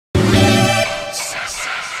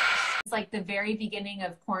since like the very beginning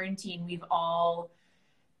of quarantine, we've all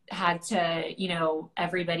had to, you know,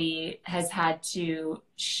 everybody has had to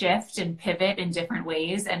shift and pivot in different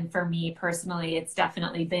ways. And for me personally, it's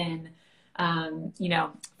definitely been, you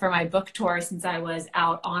know, for my book tour, since I was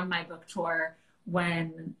out on my book tour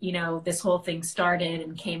when, you know, this whole thing started,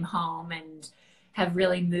 and came home and have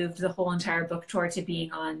really moved the whole entire book tour to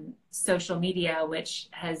being on social media, which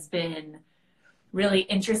has been really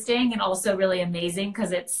interesting and also really amazing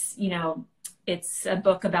because it's, you know, it's a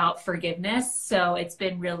book about forgiveness. So it's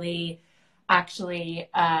been really actually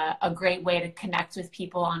a great way to connect with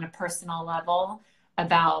people on a personal level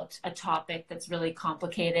about a topic that's really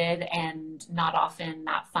complicated and not often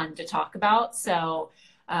that fun to talk about. So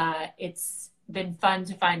it's been fun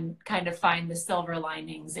to find the silver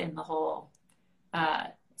linings in the whole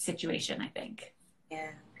situation, I think.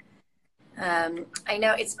 Yeah. I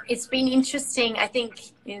know it's been interesting. I think,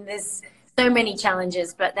 you know, there's so many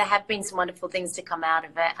challenges, but there have been some wonderful things to come out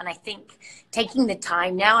of it. And I think taking the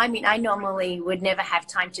time now, I mean, I normally would never have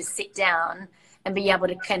time to sit down and be able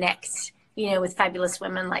to connect, you know, with fabulous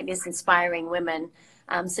women like this, inspiring women.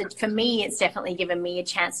 So for me, it's definitely given me a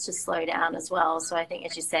chance to slow down as well. So I think,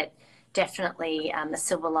 as you said, definitely the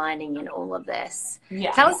silver lining in all of this.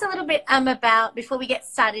 Yeah. Tell us a little bit about, before we get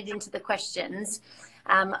started into the questions.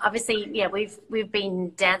 Obviously, yeah, we've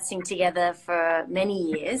been dancing together for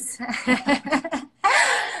many years.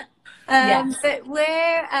 Yes. But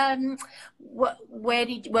where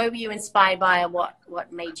were you inspired by, and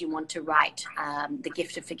what made you want to write The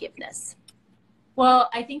Gift of Forgiveness? Well,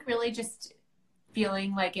 I think really just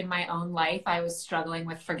feeling like in my own life, I was struggling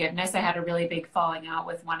with forgiveness. I had a really big falling out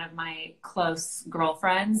with one of my close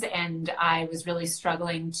girlfriends, and I was really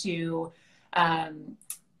struggling to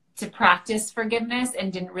practice forgiveness,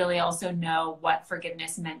 and didn't really also know what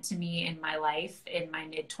forgiveness meant to me in my life in my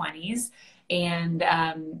mid-20s. And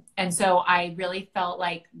so I really felt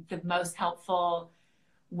like the most helpful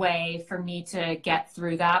way for me to get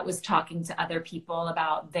through that was talking to other people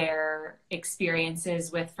about their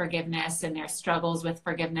experiences with forgiveness and their struggles with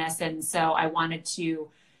forgiveness. And so I wanted to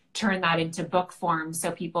turn that into book form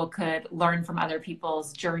so people could learn from other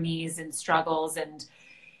people's journeys and struggles and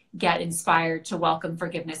get inspired to welcome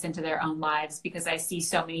forgiveness into their own lives, because I see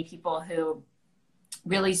so many people who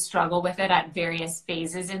really struggle with it at various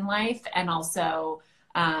phases in life, and also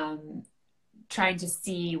trying to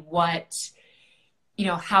see what, you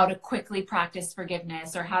know, how to quickly practice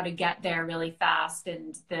forgiveness or how to get there really fast.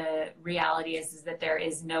 And the reality is that there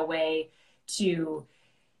is no way to,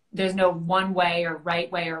 there's no one way or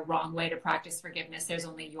right way or wrong way to practice forgiveness. There's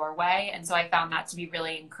only your way. And so I found that to be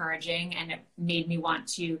really encouraging, and it made me want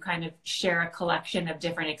to kind of share a collection of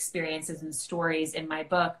different experiences and stories in my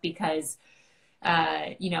book, because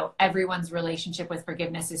you know, everyone's relationship with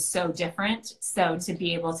forgiveness is so different. So to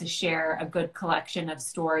be able to share a good collection of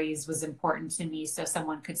stories was important to me, so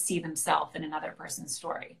someone could see themselves in another person's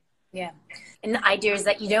story. Yeah. And the idea is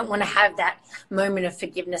that you don't want to have that moment of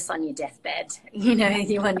forgiveness on your deathbed. You know,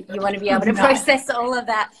 you want to be able to process all of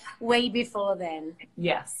that way before then.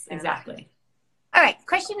 Yes, exactly. All right.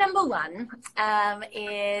 Question number one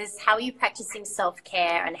is, how are you practicing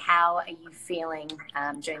self-care, and how are you feeling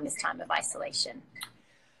during this time of isolation?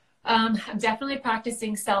 I'm definitely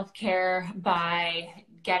practicing self-care by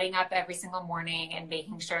getting up every single morning and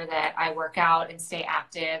making sure that I work out and stay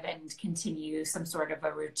active and continue some sort of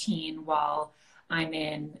a routine while I'm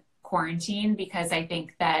in quarantine, because I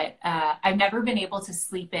think that I've never been able to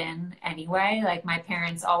sleep in anyway. Like, my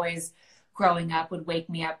parents always, growing up, would wake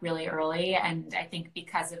me up really early. And I think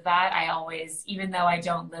because of that, I always, even though I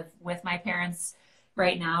don't live with my parents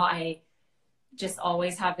right now, I just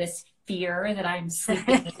always have this fear that I'm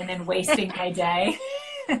sleeping in and wasting my day.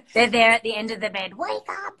 They're there at the end of the bed. Wake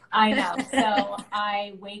up. I know. So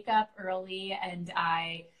I wake up early and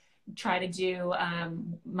I try to do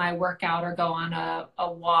my workout or go on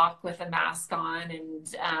a walk with a mask on,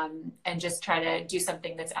 and just try to do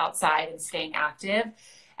something that's outside and staying active.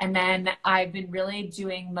 And then I've been really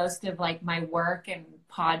doing most of like my work and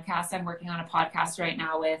podcasts. I'm working on a podcast right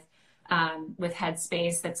now with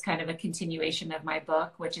Headspace. That's kind of a continuation of my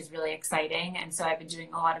book, which is really exciting. And so I've been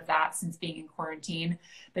doing a lot of that since being in quarantine,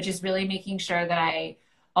 but just really making sure that I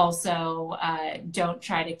also don't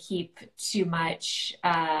try to keep too much,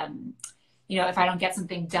 you know, if I don't get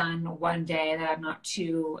something done one day, that I'm not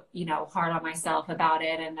too, you know, hard on myself about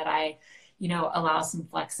it, and that I, you know, allow some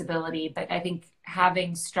flexibility. But I think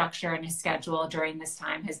having structure and a schedule during this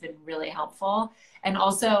time has been really helpful. And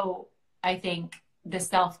also, I think the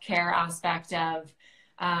self-care aspect of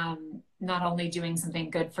not only doing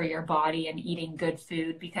something good for your body and eating good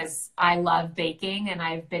food, because I love baking and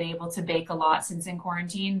I've been able to bake a lot since in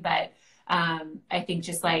quarantine, but I think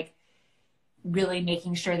just like really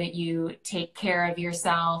making sure that you take care of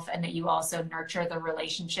yourself and that you also nurture the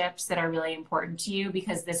relationships that are really important to you,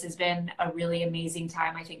 because this has been a really amazing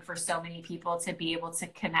time, I think, for so many people to be able to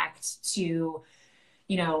connect to,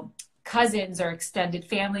 you know, cousins or extended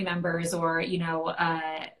family members or, you know,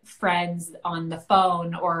 friends on the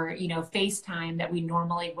phone or, you know, FaceTime that we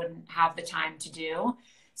normally wouldn't have the time to do.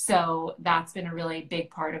 So that's been a really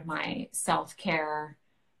big part of my self-care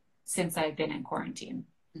since I've been in quarantine.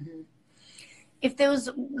 Mm-hmm. If there was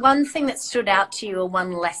one thing that stood out to you or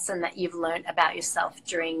one lesson that you've learned about yourself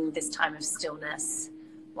during this time of stillness,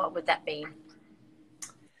 what would that be?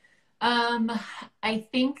 I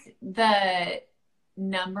think the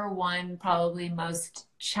number one, probably most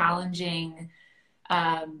challenging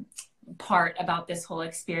part about this whole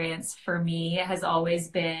experience for me has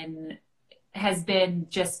been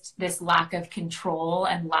just this lack of control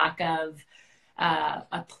and lack of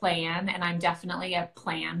a plan. And I'm definitely a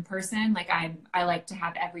plan person. Like I like to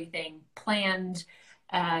have everything planned,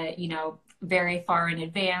 you know, very far in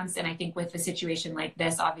advance. And I think with a situation like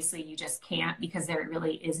this, obviously you just can't, because there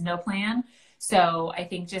really is no plan. So I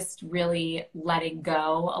think just really letting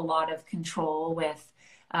go a lot of control with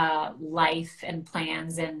life and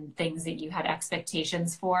plans and things that you had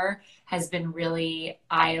expectations for has been really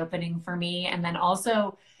eye-opening for me. And then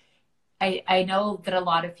also, I know that a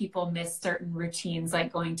lot of people miss certain routines,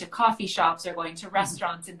 like going to coffee shops or going to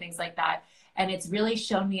restaurants and things like that. And it's really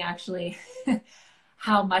shown me actually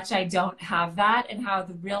how much I don't have that, and how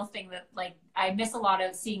the real thing that, like, I miss a lot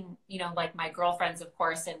of seeing, you know, like my girlfriends, of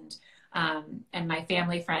course, and my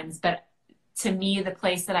family friends. But to me, the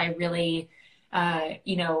place that I really,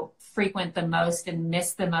 you know, frequent the most and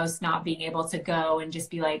miss the most not being able to go and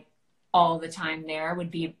just be like all the time there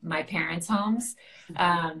would be my parents' homes.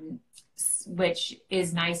 Which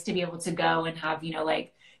is nice to be able to go and have, you know,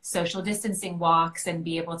 like social distancing walks and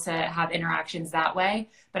be able to have interactions that way.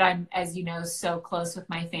 But I'm, as you know, so close with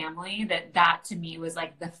my family that to me was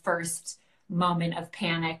like the first moment of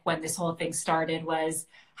panic when this whole thing started, was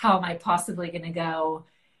how am I possibly going to go,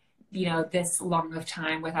 you know, this long of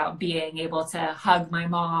time without being able to hug my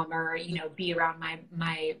mom or, you know, be around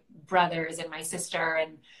my brothers and my sister.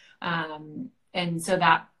 And so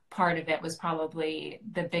that part of it was probably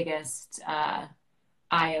the biggest eye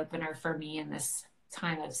opener for me in this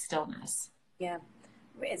time of stillness. Yeah,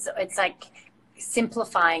 it's like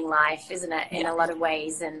simplifying life, isn't it, in a lot of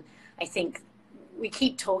ways. And I think we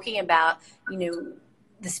keep talking about, you know,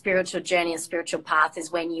 the spiritual journey and spiritual path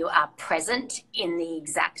is when you are present in the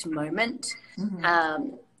exact moment.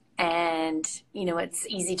 Mm-hmm. And, you know, it's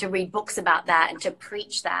easy to read books about that and to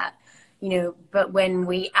preach that, you know, but when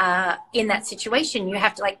we are in that situation, you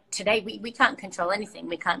have to, like today, we can't control anything.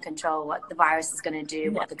 We can't control what the virus is going to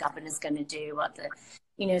do, what the governor's going to do,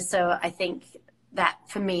 you know, so I think that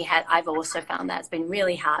for me, I've also found that it's been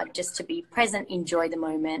really hard just to be present, enjoy the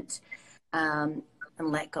moment, and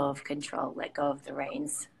let go of control, let go of the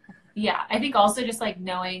reins. Yeah. I think also just like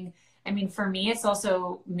knowing, I mean, for me, it's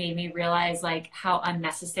also made me realize like how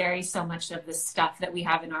unnecessary so much of the stuff that we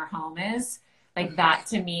have in our home is. Like that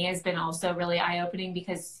to me has been also really eye-opening,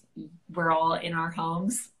 because we're all in our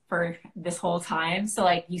homes for this whole time. So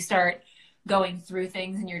like you start going through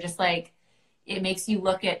things and you're just like, it makes you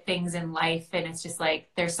look at things in life and it's just like,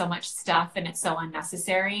 there's so much stuff and it's so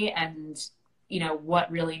unnecessary. And, you know, what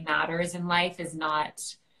really matters in life is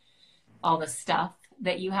not all the stuff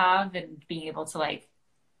that you have, and being able to like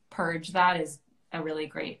purge that is a really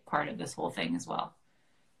great part of this whole thing as well.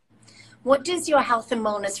 What does your health and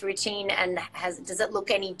wellness routine and does it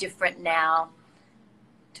look any different now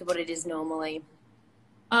to what it is normally?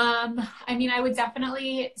 I mean, I would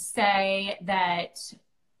definitely say that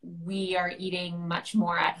we are eating much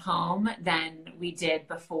more at home than we did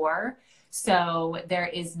before. So there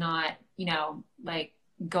is not, you know, like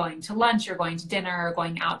going to lunch or going to dinner or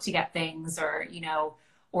going out to get things, or, you know,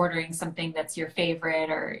 ordering something that's your favorite,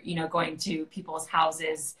 or, you know, going to people's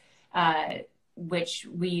houses, which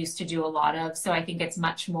we used to do a lot of. So I think it's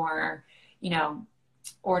much more, you know,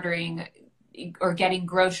 ordering or getting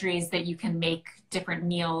groceries that you can make different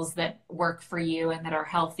meals that work for you and that are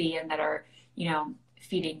healthy and that are, you know,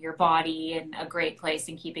 feeding your body in a great place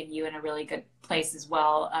and keeping you in a really good place as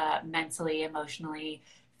well, mentally, emotionally,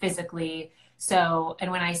 physically. So,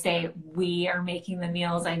 and when I say we are making the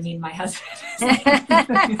meals, I mean my husband.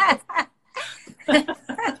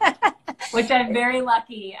 Which I'm very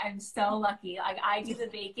lucky. I'm so lucky. Like I do the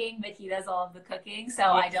baking, but he does all of the cooking. So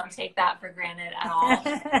I don't take that for granted at all.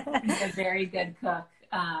 He's a very good cook.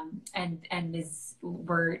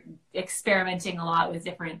 we're experimenting a lot with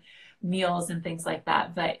different meals and things like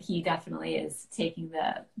that. But he definitely is taking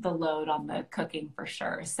the load on the cooking for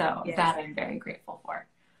sure. So Yes. that I'm very grateful for.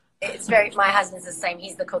 It's very, my husband's the same.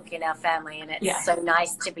 He's the cook in our family, and it's so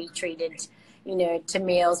nice to be treated, to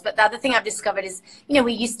meals. But the other thing I've discovered is,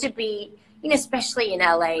 we used to be, especially in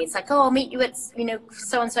LA, it's like, oh, I'll meet you at,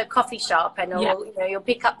 so-and-so coffee shop, and you'll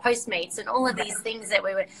pick up Postmates and all of these things that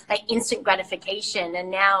we were like instant gratification.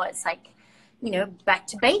 And now it's like, back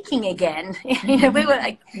to baking again. We were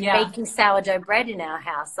like baking sourdough bread in our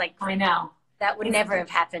house. Like, I know. That would never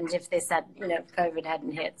have happened if this had, COVID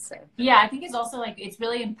hadn't hit. So yeah, I think it's also like, it's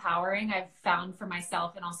really empowering. I've found for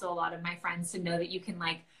myself and also a lot of my friends to know that you can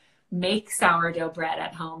like make sourdough bread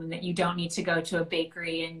at home, and that you don't need to go to a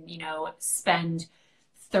bakery and, spend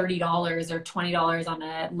 $30 or $20 on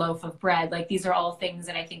a loaf of bread. Like, these are all things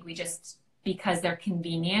that I think we just, because they're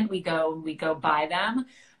convenient, we go buy them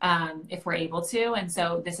if we're able to. And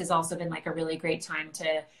so this has also been like a really great time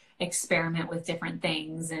to experiment with different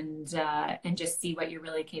things and just see what you're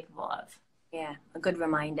really capable of. Yeah, a good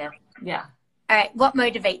reminder. Yeah. All right, what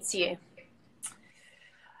motivates you?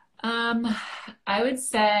 I would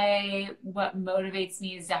say what motivates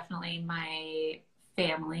me is definitely my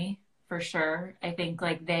family, for sure. I think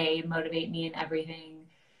like they motivate me in everything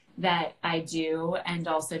that I do, and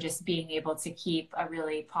also just being able to keep a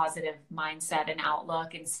really positive mindset and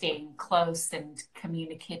outlook, and staying close and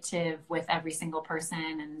communicative with every single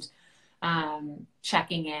person, and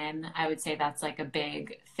checking in. I would say that's like a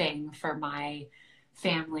big thing for my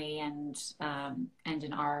family, and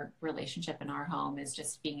in our relationship in our home, is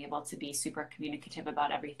just being able to be super communicative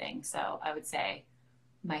about everything. So I would say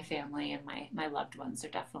my family and my loved ones are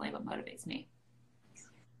definitely what motivates me.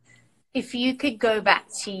 If you could go back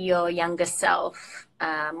to your younger self,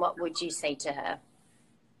 what would you say to her?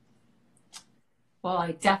 Well,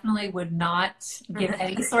 I definitely would not give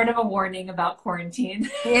any sort of a warning about quarantine.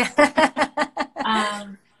 Yeah.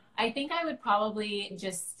 I think I would probably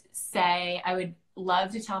just say I would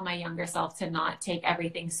love to tell my younger self to not take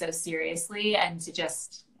everything so seriously, and to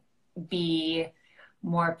just be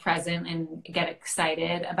more present and get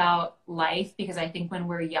excited about life. Because I think when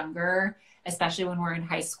we're younger, especially when we're in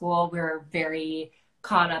high school, we're very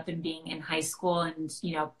caught up in being in high school and,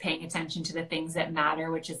 paying attention to the things that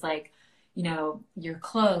matter, which is like, your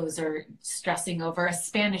clothes, or stressing over a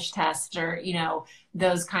Spanish test, or,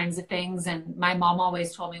 those kinds of things. And my mom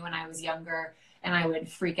always told me when I was younger and I would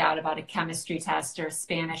freak out about a chemistry test or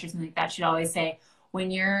Spanish or something like that, she'd always say, when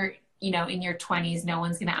you're, in your 20s, no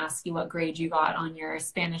one's going to ask you what grade you got on your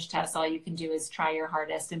Spanish test. All you can do is try your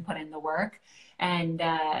hardest and put in the work. And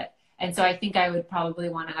so I think I would probably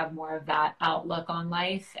want to have more of that outlook on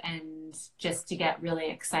life, and just to get really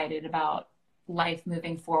excited about life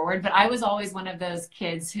moving forward. But I was always one of those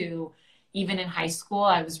kids who, even in high school,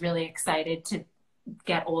 I was really excited to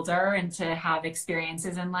get older and to have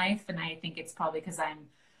experiences in life. And I think it's probably because I'm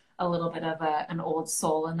a little bit of an old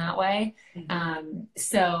soul in that way. Mm-hmm.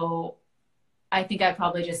 So I think I'd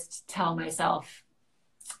probably just tell myself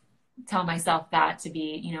that, to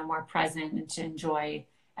be, more present and to enjoy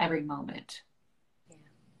every moment. Yeah.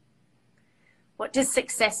 What does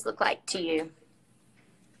success look like to you?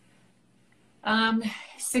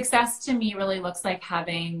 Success to me really looks like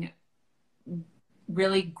having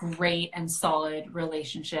really great and solid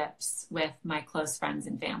relationships with my close friends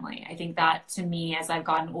and family. I think that, to me, as I've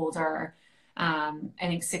gotten older, I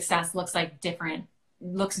think success looks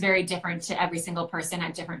very different to every single person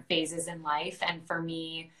at different phases in life. And for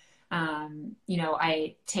me,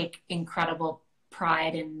 I take incredible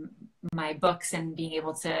pride in my books and being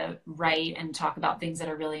able to write and talk about things that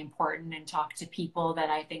are really important, and talk to people that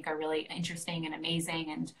I think are really interesting and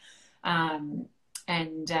amazing,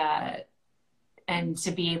 and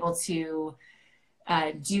to be able to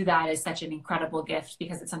do that is such an incredible gift,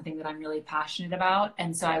 because it's something that I'm really passionate about.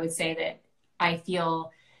 And so I would say that I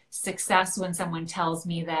feel success when someone tells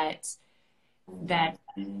me that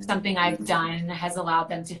something I've done has allowed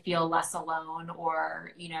them to feel less alone,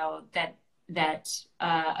 or, that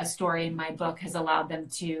a story in my book has allowed them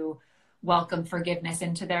to welcome forgiveness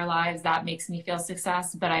into their lives. That makes me feel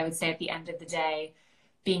success. But I would say at the end of the day,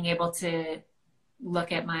 being able to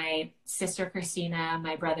look at my sister Christina,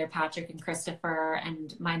 my brother Patrick and Christopher,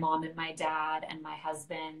 and my mom and my dad and my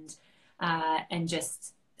husband, and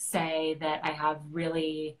just say that I have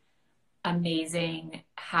really amazing,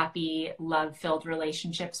 happy, love-filled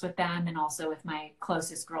relationships with them, and also with my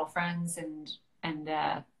closest girlfriends and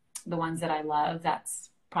the ones that I love.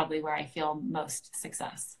 That's probably where I feel most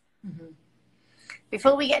success. Mm-hmm.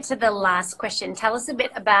 Before we get to the last question, tell us a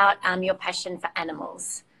bit about your passion for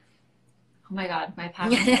animals. Oh my God, my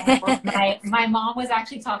passion for animals. My mom was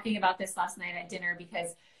actually talking about this last night at dinner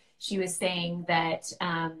because she was saying that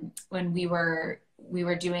when we were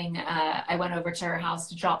doing, I went over to her house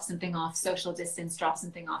to drop something off, social distance, drop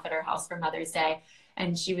something off at her house for Mother's Day.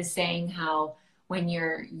 And she was saying how when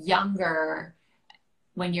you're younger,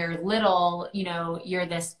 when you're little, you know, you're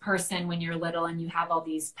this person when you're little and you have all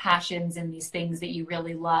these passions and these things that you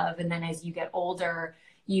really love. And then as you get older,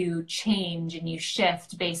 you change and you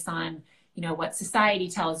shift based on, you know, what society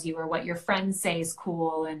tells you or what your friends say is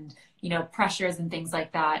cool and, you know, pressures and things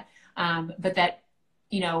like that. But that,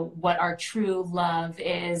 you know, what our true love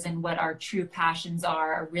is and what our true passions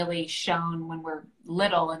are really shown when we're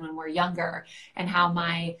little and when we're younger, and how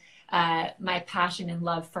my passion and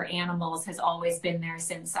love for animals has always been there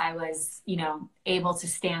since I was, you know, able to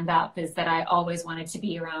stand up, is that I always wanted to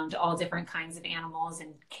be around all different kinds of animals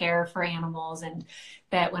and care for animals. And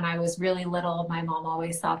that when I was really little, my mom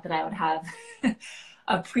always thought that I would have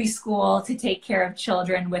a preschool to take care of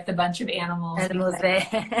children with a bunch of animals. Animals there.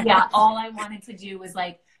 Yeah, all I wanted to do was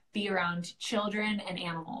like be around children and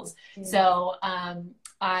animals. Mm. So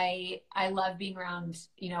I love being around,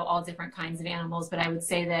 you know, all different kinds of animals, but I would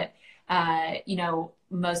say that you know,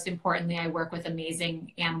 most importantly, I work with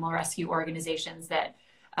amazing animal rescue organizations that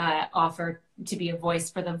offer to be a voice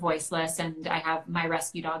for the voiceless. And I have my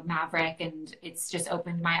rescue dog, Maverick, and it's just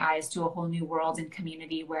opened my eyes to a whole new world and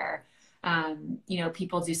community where, you know,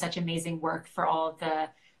 people do such amazing work for all of the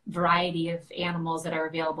variety of animals that are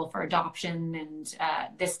available for adoption. And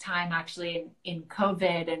this time, actually, in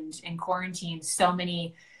COVID and in quarantine, so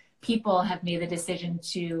many people have made the decision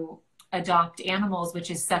to adopt animals,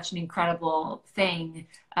 which is such an incredible thing.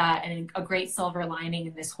 And a great silver lining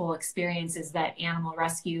in this whole experience is that animal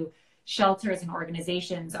rescue shelters and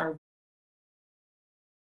organizations are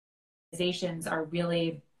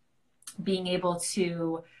really being able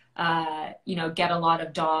to, you know, get a lot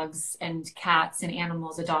of dogs and cats and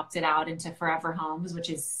animals adopted out into forever homes, which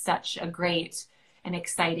is such a great and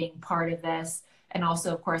exciting part of this. And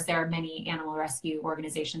also, of course, there are many animal rescue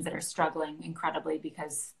organizations that are struggling incredibly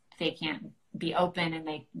because they can't be open and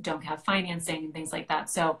they don't have financing and things like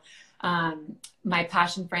that. So my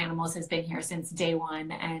passion for animals has been here since day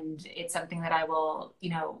one, and it's something that I will,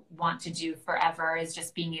 you know, want to do forever, is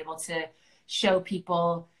just being able to show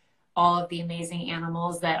people all of the amazing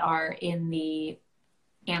animals that are in the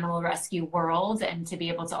animal rescue world, and to be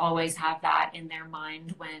able to always have that in their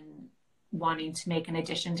mind when wanting to make an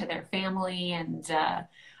addition to their family. And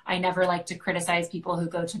I never like to criticize people who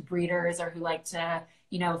go to breeders or who like to,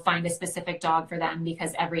 you know, find a specific dog for them,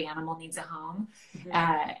 because every animal needs a home.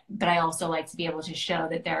 Mm-hmm. But I also like to be able to show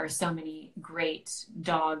that there are so many great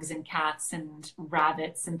dogs and cats and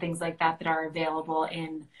rabbits and things like that that are available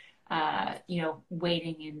in, you know,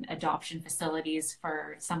 waiting in adoption facilities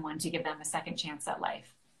for someone to give them a second chance at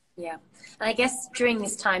life. Yeah. And I guess during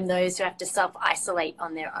this time, those who have to self-isolate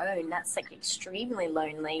on their own, that's like extremely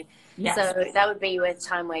lonely. Yes. So that would be a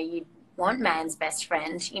time where you'd want man's best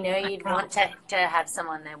friend, you know, you'd want to have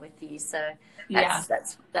someone there with you. So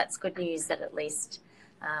that's good news that at least,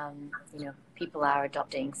 you know, people are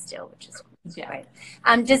adopting still, which is great.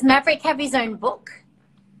 Does Maverick have his own book?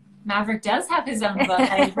 Maverick does have his own book.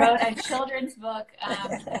 I wrote a children's book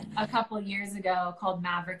a couple of years ago called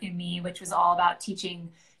Maverick and Me, which was all about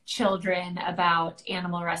teaching children about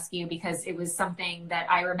animal rescue, because it was something that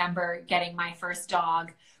I remember getting my first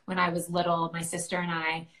dog when I was little, my sister and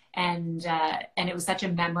I, and it was such a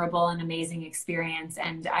memorable and amazing experience.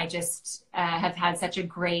 And I just have had such a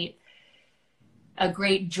great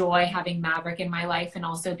joy having Maverick in my life, and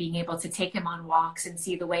also being able to take him on walks and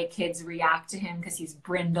see the way kids react to him, because he's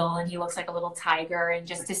brindle and he looks like a little tiger, and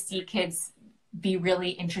just to see kids be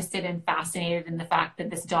really interested and fascinated in the fact that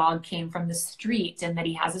this dog came from the street and that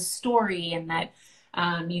he has a story, and that,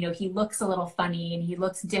 you know, he looks a little funny and he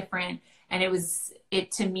looks different. And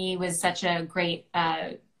it to me was such a great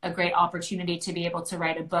opportunity to be able to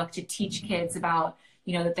write a book to teach kids about,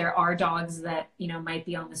 you know, that there are dogs that, you know, might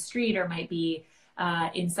be on the street or might be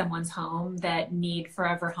in someone's home that need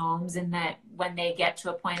forever homes, and that when they get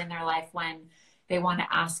to a point in their life when they want to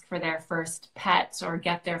ask for their first pet or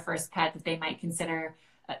get their first pet, that they might consider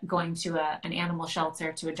going to an animal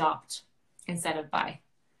shelter to adopt instead of buy.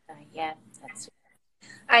 Yeah, that's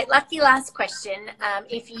all right. Lucky last question.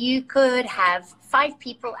 If you could have 5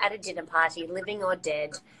 people at a dinner party, living or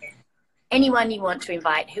dead, anyone you want to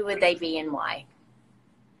invite, who would they be and why?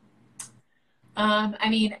 I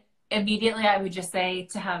mean, immediately I would just say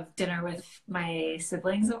to have dinner with my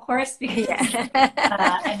siblings, of course, because, and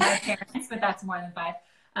my parents, but that's more than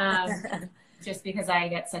 5. Just because I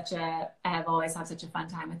have always had such a fun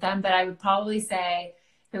time with them. But I would probably say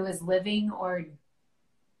it was living or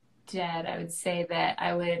dead, I would say that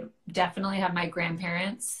I would definitely have my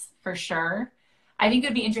grandparents for sure. I think it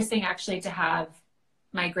would be interesting actually to have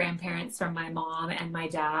my grandparents from my mom and my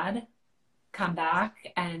dad come back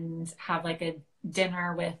and have like a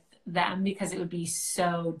dinner with them, because it would be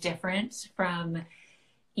so different from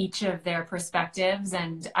each of their perspectives.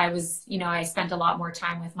 And I spent a lot more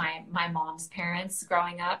time with my mom's parents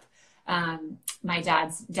growing up. My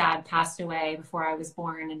dad's dad passed away before I was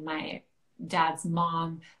born, and my dad's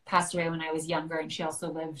mom passed away when I was younger, and she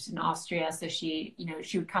also lived in Austria. So she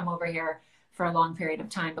would come over here for a long period of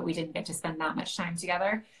time, but we didn't get to spend that much time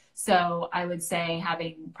together. So I would say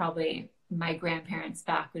having probably my grandparents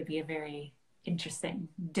back would be a very interesting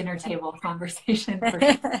dinner table conversation. For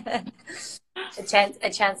sure. A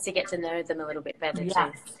chance to get to know them a little bit better Yes,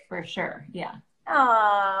 too. for sure. Yeah.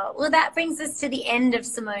 Oh, well, that brings us to the end of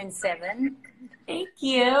Simone 7. Thank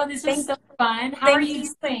you. This was so fun. How are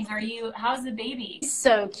you doing? How's the baby?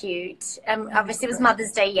 So cute. Obviously, it was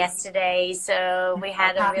Mother's Day yesterday, so we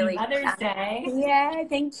had a really Mother's Day. Yeah,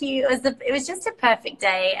 thank you. It was just a perfect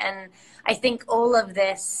day, and I think all of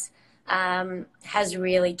this has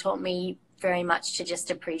really taught me very much to just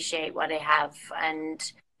appreciate what I have.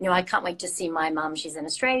 And I can't wait to see my mum. She's in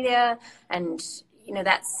Australia, and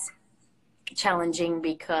that's challenging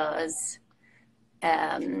because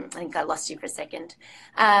I think I lost you for a second.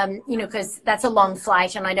 Because that's a long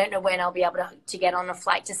flight, and I don't know when I'll be able to get on a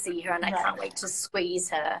flight to see her, and I can't wait to squeeze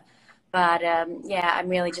her. But yeah, I'm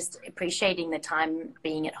really just appreciating the time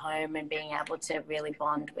being at home and being able to really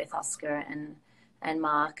bond with Oscar and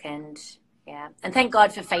Mark, and yeah, and thank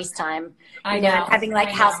God for FaceTime. Having like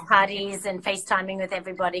house parties and FaceTiming with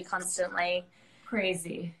everybody constantly.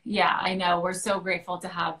 Crazy. Yeah, I know. We're so grateful to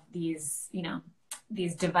have these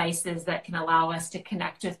devices that can allow us to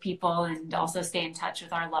connect with people and also stay in touch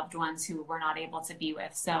with our loved ones who we're not able to be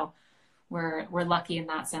with. So we're lucky in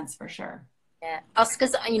that sense for sure. Yeah.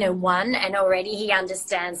 Oscar's, 1, and already he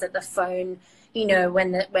understands that the phone,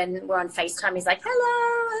 when we're on FaceTime, he's like,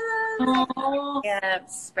 hello. Oh, yeah,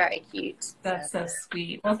 it's very cute. That's so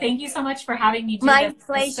sweet. Well, thank you so much for having me. My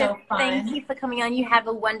pleasure. So fun. Thank you for coming on. You have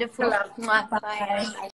a wonderful Bye. Bye.